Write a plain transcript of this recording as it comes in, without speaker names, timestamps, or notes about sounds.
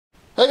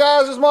Hey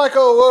guys, it's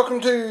Michael. Welcome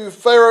to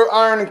Pharaoh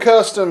Iron and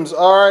Customs.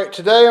 Alright,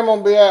 today I'm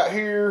going to be out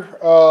here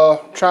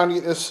trying to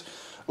get this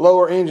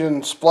lower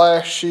engine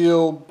splash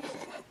shield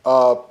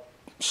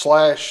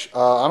slash,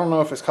 I don't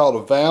know if it's called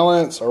a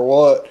valance or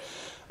what.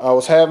 I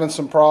was having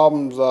some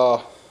problems,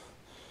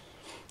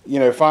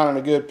 finding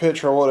a good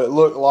picture of what it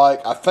looked like.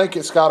 I think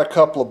it's got a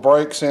couple of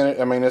breaks in it.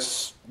 I mean,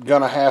 it's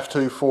going to have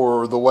to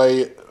for the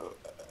way it,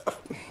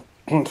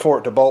 for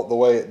it to bolt the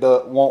way it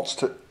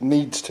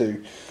needs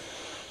to.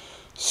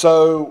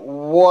 So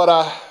what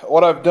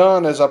I've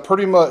done is I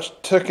pretty much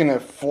took and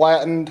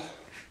flattened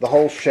the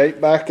whole shape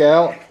back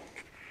out,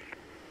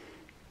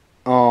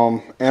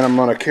 and I'm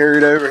going to carry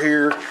it over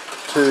here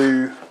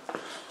to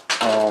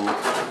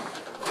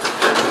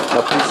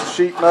a piece of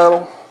sheet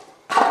metal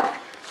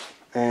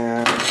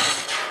and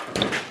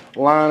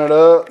line it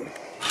up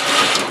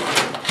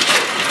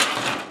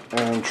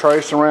and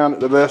trace around it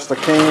the best I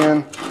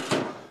can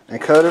and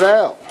cut it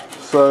out.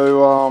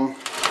 So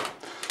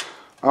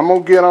I'm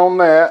going to get on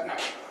that.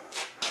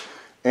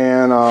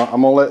 And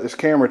I'm going to let this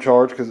camera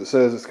charge because it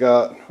says it's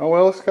got,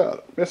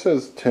 it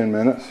says 10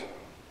 minutes.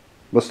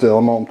 But still,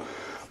 I'm going to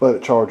let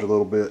it charge a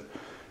little bit.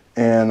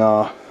 And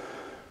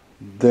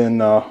then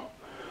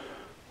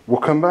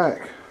we'll come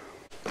back.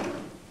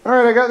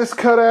 Alright, I got this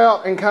cut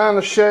out and kind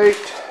of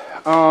shaped.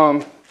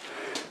 I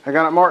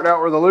got it marked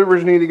out where the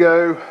louvers need to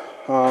go.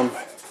 I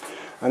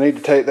need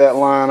to take that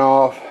line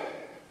off.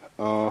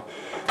 It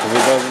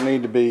doesn't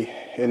need to be,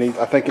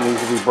 I think it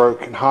needs to be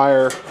broken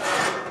higher.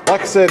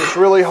 Like I said, it's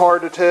really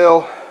hard to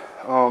tell.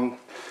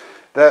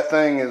 That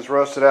thing is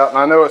rusted out, and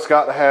I know it's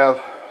got to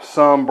have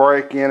some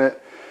break in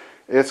it.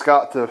 It's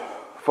got to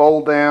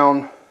fold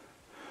down,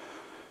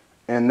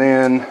 and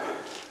then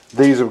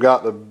these have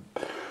got to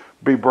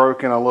be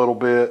broken a little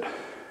bit,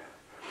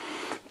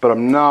 but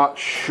I'm not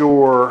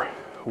sure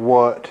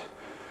what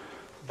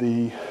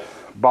the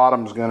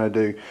bottom's going to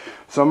do.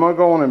 So I'm going to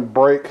go on and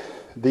break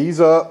these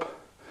up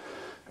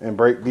and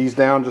break these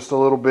down just a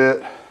little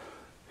bit.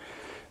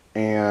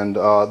 And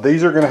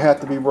these are going to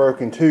have to be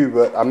broken too,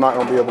 but I'm not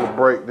going to be able to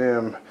break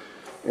them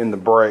in the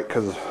brake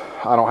because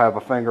I don't have a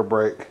finger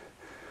brake.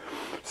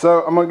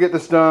 So I'm going to get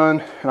this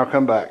done and I'll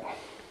come back.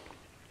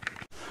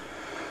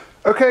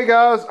 Okay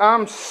guys,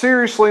 I'm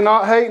seriously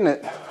not hating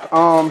it.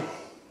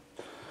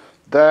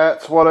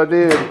 That's what I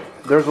did.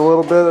 There's a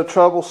little bit of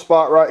trouble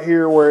spot right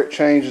here where it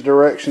changed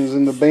directions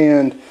in the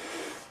bend.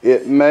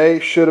 It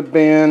should have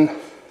been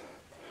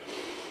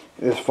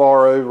as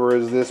far over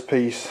as this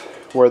piece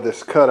where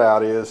this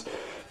cutout is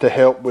to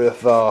help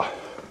with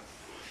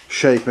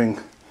shaping.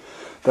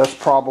 That's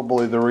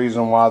probably the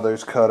reason why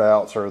those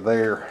cutouts are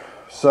there.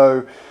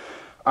 So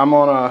I'm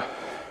gonna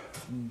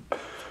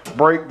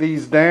break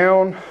these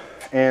down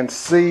and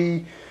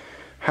see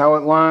how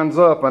it lines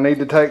up. I need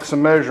to take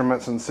some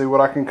measurements and see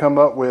what I can come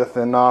up with,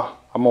 and I'm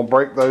gonna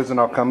break those and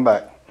I'll come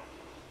back.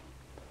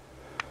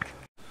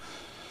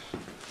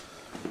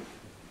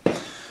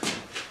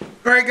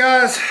 Alright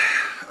guys,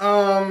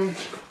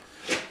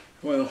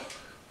 well,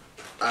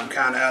 I'm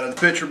kind of out of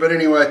the picture, but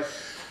anyway,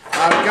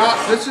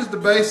 this is the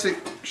basic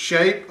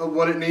shape of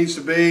what it needs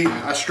to be.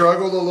 I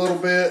struggled a little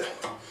bit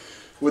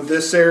with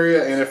this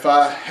area, and if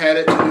I had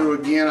it to do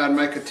again, I'd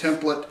make a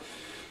template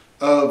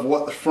of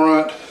what the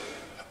front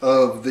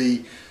of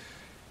the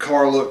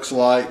car looks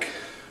like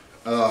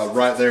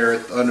right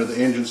there under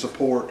the engine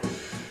support,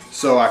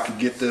 so I could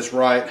get this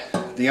right.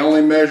 The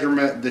only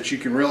measurement that you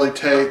can really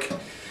take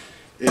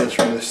is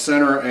from the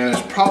center, and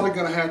it's probably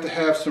going to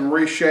have some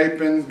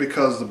reshaping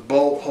because the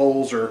bolt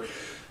holes are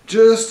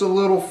just a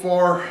little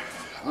far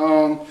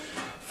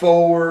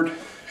forward,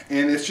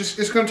 and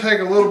it's going to take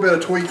a little bit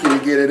of tweaking to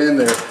get it in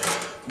there.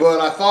 But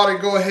I thought I'd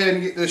go ahead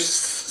and get this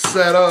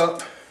set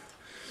up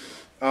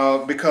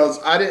because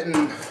I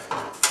didn't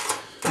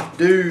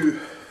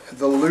do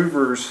the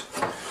louvers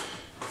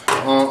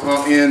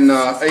in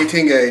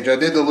 18 gauge. I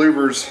did the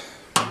louvers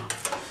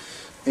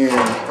in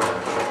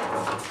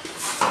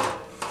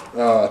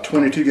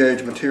 22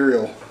 gauge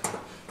material.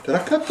 Did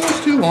I cut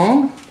those too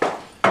long?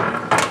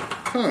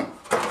 Huh.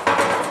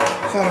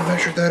 I thought I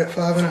measured that at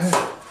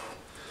 5.5.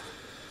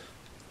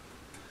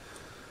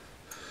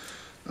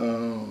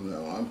 Oh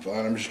no, I'm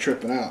fine. I'm just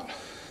tripping out.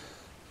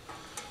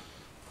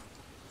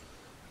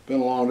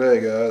 Been a long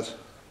day, guys.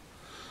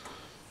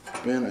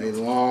 Been a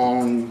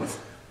long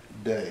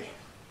day.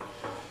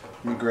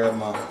 Let me grab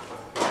my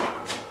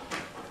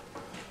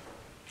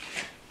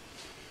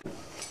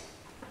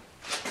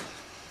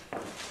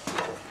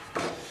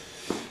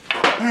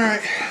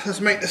Alright,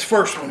 let's make this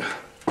first one.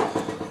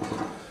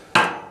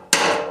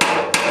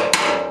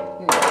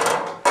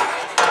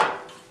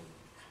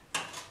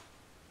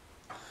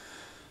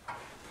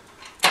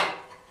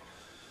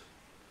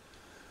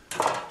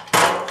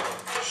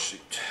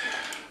 Shoot.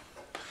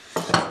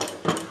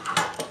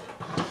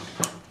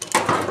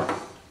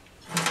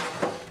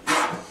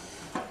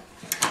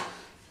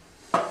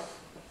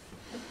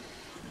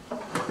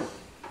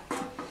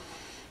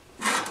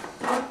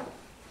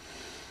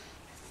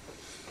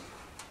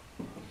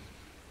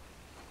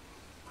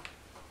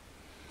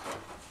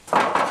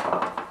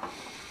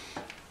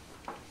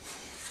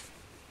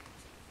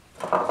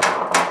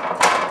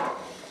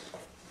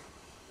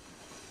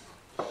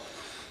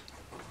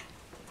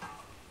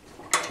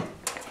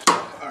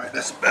 Alright,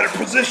 that's a better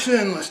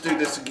position. Let's do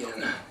this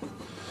again.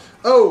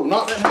 Oh,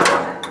 not that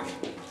hard.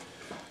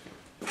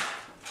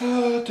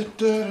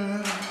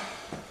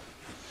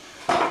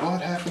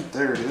 What happened?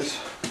 There it is.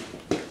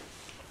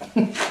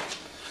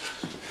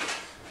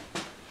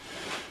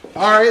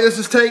 Alright, this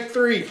is take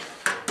 3.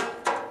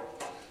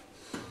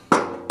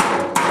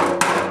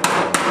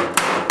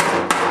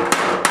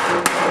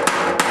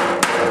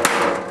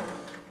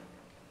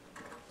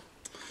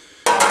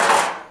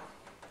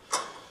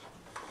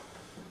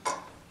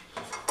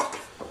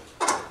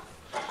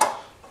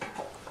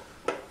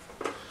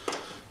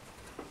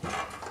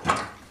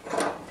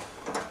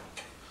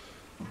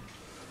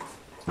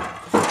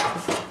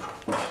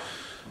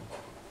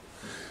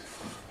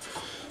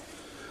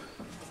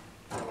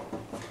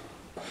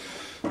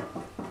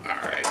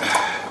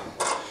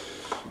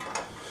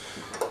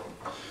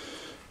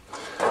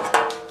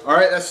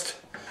 Alright, that's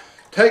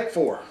take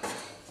 4.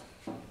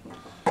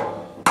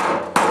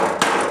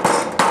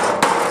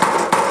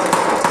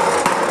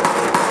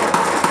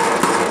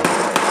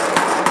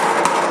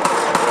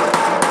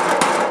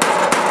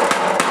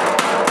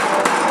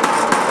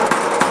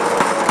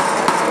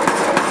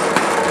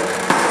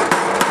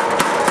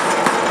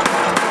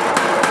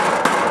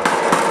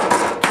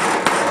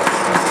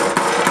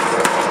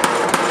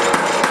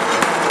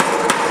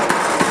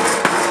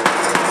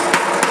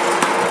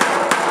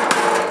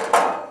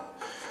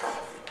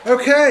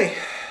 Okay,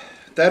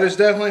 that is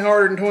definitely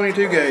harder than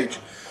 22 gauge.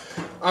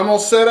 I'm going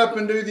to set up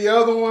and do the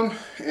other one,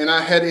 and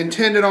I had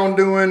intended on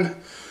doing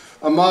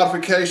a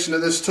modification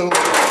of this tool.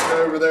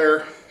 Go over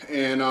there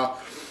and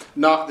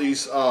knock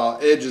these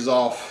edges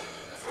off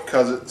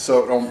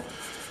so it don't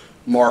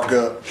mark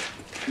up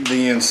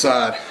the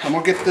inside. I'm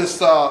going to get this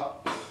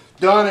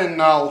done, and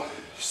I'll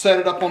set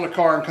it up on the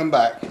car and come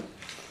back.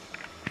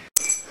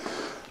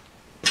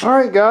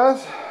 Alright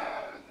guys,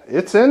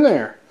 it's in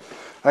there.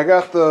 I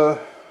got the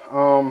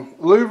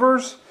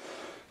louvers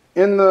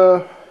in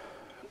the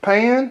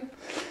pan,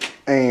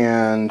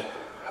 and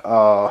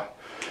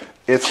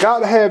it's got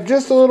to have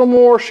just a little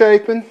more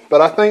shaping,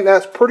 but I think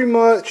that's pretty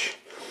much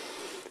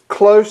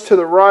close to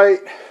the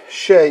right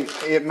shape.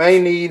 It may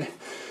need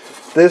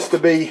this to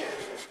be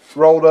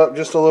rolled up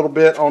just a little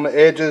bit on the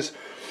edges,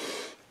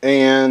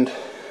 and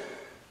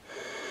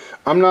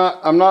I'm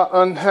not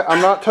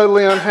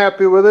totally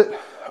unhappy with it.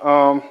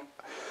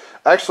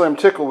 Actually, I'm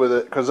tickled with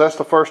it because that's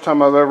the first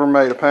time I've ever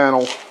made a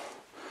panel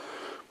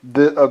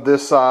of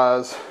this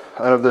size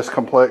and of this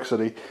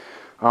complexity.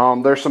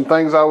 There's some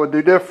things I would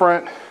do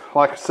different.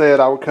 Like I said,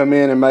 I would come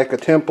in and make a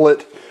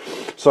template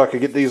so I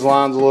could get these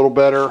lines a little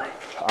better.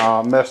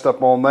 Messed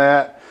up on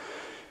that,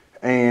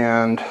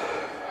 and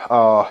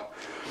I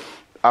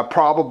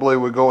probably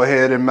would go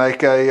ahead and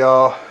make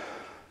a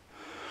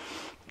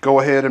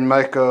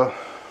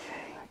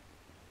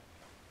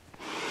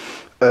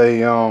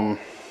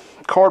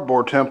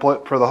cardboard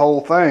template for the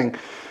whole thing,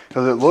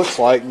 because it looks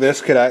like this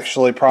could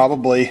actually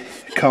probably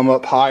come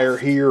up higher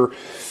here,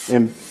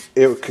 and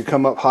it could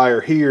come up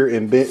higher here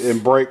and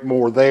break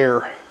more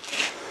there.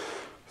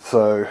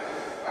 So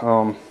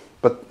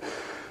but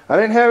I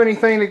didn't have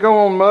anything to go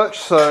on much,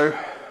 so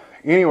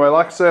anyway,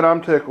 like I said,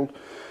 I'm tickled.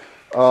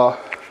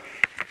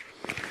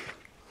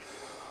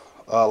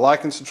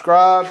 Like and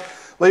subscribe,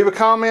 leave a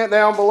comment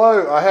down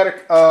below. I had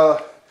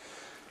a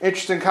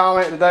interesting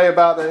comment today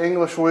about the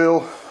English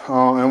wheel,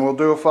 and we'll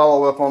do a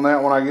follow-up on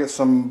that when I get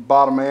some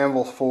bottom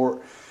anvils for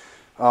it.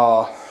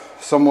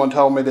 Someone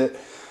told me that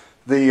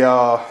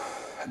the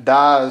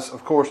dies,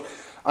 of course,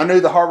 I knew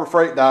the Harbor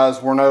Freight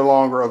dies were no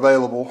longer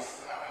available,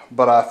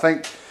 but I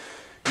think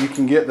you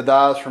can get the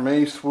dies from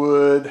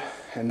Eastwood,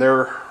 and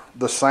they're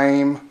the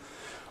same,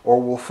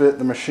 or will fit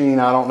the machine.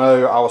 I don't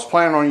know. I was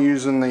planning on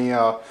using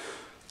the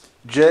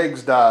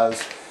Jegs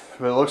dies,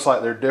 but it looks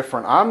like they're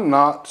different. I'm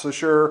not so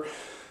sure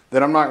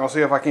that I'm not going to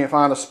see if I can't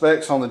find the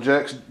specs on the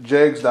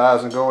Jegs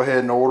dies and go ahead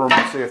and order them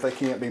and see if they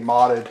can't be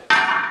modded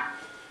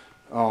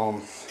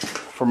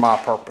for my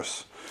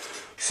purpose.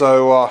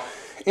 So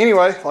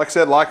anyway, like I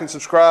said, like and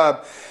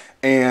subscribe,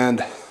 and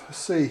let's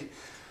see,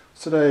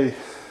 today,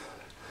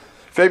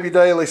 February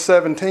Daily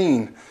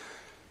 17.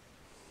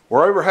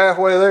 We're over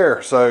halfway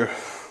there, so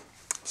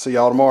see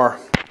y'all tomorrow.